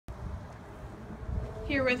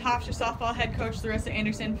Here with Hofstra softball head coach Larissa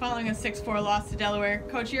Anderson following a 6-4 loss to Delaware.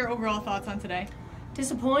 Coach, your overall thoughts on today?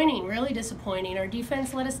 Disappointing, really disappointing. Our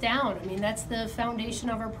defense let us down. I mean, that's the foundation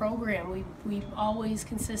of our program. We always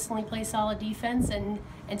consistently play solid defense, and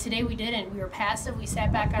today we didn't. We were passive. We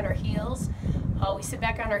sat back on our heels. We sit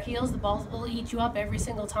back on our heels, the balls will eat you up every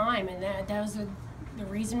single time, and that was the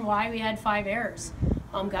reason why we had 5 errors.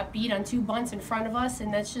 Got beat on 2 bunts in front of us,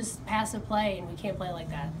 and that's just passive play, and we can't play like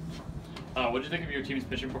that. What did you think of your team's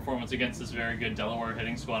pitching performance against this very good Delaware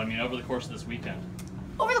hitting squad? I mean, over the course of this weekend.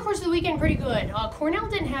 Over the course of the weekend, pretty good. Cornell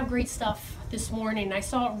didn't have great stuff this morning. I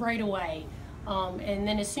saw it right away. And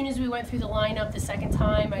then as soon as we went through the lineup the second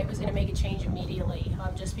time, I was going to make a change immediately,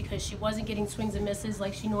 just because she wasn't getting swings and misses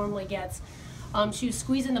like she normally gets. She was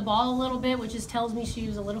squeezing the ball a little bit, which just tells me she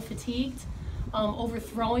was a little fatigued,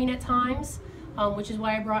 overthrowing at times, which is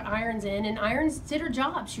why I brought Irons in. And Irons did her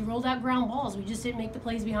job. She rolled out ground balls. We just didn't make the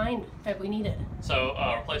plays behind that we needed. So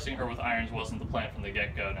replacing her with Irons wasn't the plan from the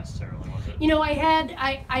get-go necessarily, was it? You know, I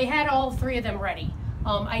had all 3 of them ready.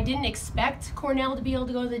 I didn't expect Cornell to be able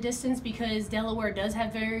to go the distance because Delaware does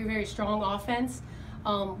have very, very strong offense.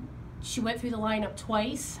 She went through the lineup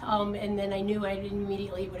twice, and then I knew I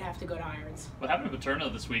immediately would have to go to Irons. What happened to Paterno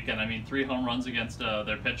this weekend? I mean, 3 home runs against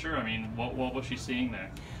their pitcher. I mean, what was she seeing there?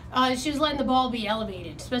 She was letting the ball be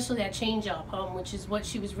elevated, especially that changeup, which is what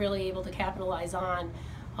she was really able to capitalize on.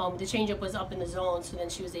 The changeup was up in the zone, so then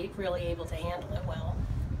she was really able to handle it well.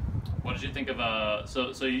 What did you think of?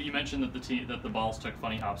 So you mentioned that the balls took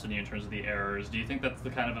funny hops in you in terms of the errors. Do you think that's the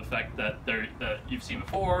kind of effect that you've seen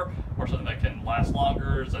before, or something that can last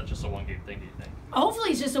longer? Or is that just a one-game thing? Do you think? Hopefully,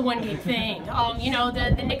 it's just a one-game thing. You know,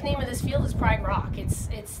 the nickname of this field is Pride Rock.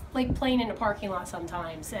 It's like playing in a parking lot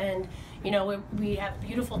sometimes, and you know we have a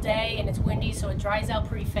beautiful day and it's windy, so it dries out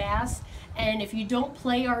pretty fast. And if you don't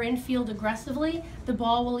play our infield aggressively, the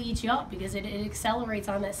ball will eat you up because it accelerates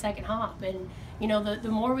on that second hop. And you know, the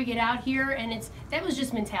more we get out here, and that was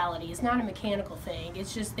just mentality. It's not a mechanical thing.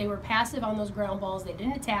 It's just they were passive on those ground balls. They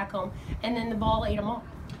didn't attack them, and then the ball ate them up.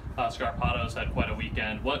 Scarpato's had quite a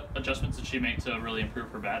weekend. What adjustments did she make to really improve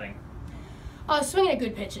her batting? Swinging at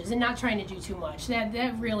good pitches and not trying to do too much.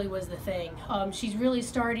 That really was the thing. She's really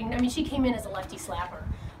starting. I mean, she came in as a lefty slapper,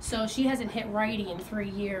 so she hasn't hit righty in 3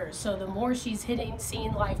 years. So the more she's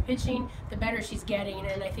seeing live pitching, the better she's getting,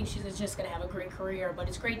 and I think she's just going to have a great career. But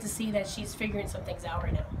it's great to see that she's figuring some things out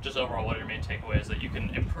right now. Just overall, what are your main takeaways that you can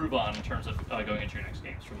improve on in terms of going into your next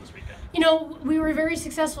games from this weekend? You know, we were very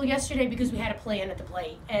successful yesterday because we had a plan at the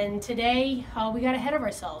plate, and today we got ahead of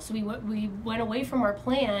ourselves. We went away from our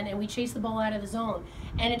plan and we chased the ball out of the zone.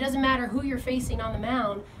 And it doesn't matter who you're facing on the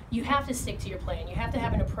mound, you have to stick to your plan. You have to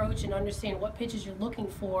have an approach and understand what pitches you're looking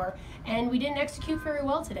for, and we didn't execute very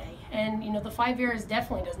well today. And you know, the 5 errors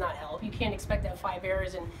definitely does not help. You can't expect to have 5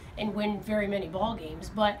 errors and win very many ball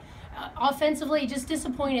games. But offensively, just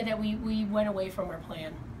disappointed that we went away from our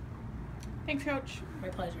plan. Thanks, Coach. My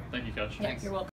pleasure. Thank you, Coach. Yeah, you're welcome.